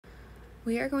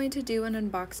We are going to do an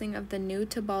unboxing of the new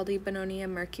Tibaldi Bononia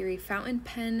Mercury fountain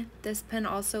pen. This pen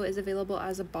also is available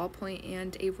as a ballpoint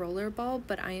and a rollerball,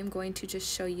 but I am going to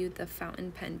just show you the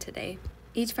fountain pen today.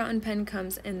 Each fountain pen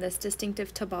comes in this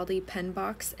distinctive Tibaldi pen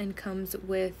box and comes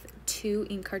with 2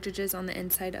 ink cartridges on the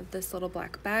inside of this little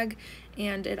black bag,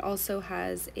 and it also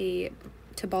has a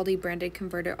Tibaldi branded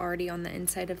converter already on the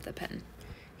inside of the pen.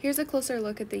 Here's a closer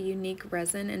look at the unique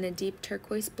resin in a deep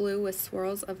turquoise blue with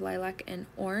swirls of lilac and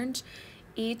orange.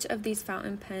 Each of these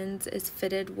fountain pens is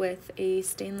fitted with a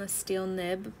stainless steel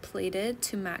nib plated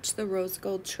to match the rose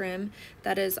gold trim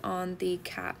that is on the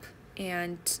cap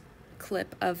and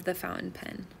clip of the fountain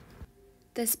pen.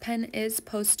 This pen is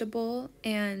postable,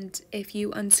 and if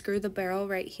you unscrew the barrel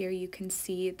right here, you can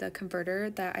see the converter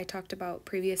that I talked about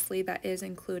previously that is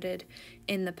included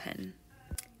in the pen.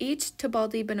 Each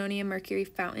Tibaldi Bononia Mercury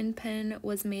fountain pen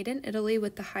was made in Italy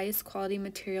with the highest quality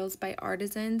materials by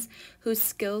artisans whose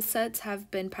skill sets have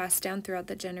been passed down throughout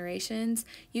the generations.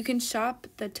 You can shop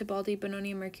the Tibaldi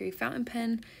Bononia Mercury fountain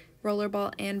pen,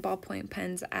 rollerball, and ballpoint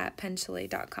pens at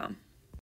penchalet.com.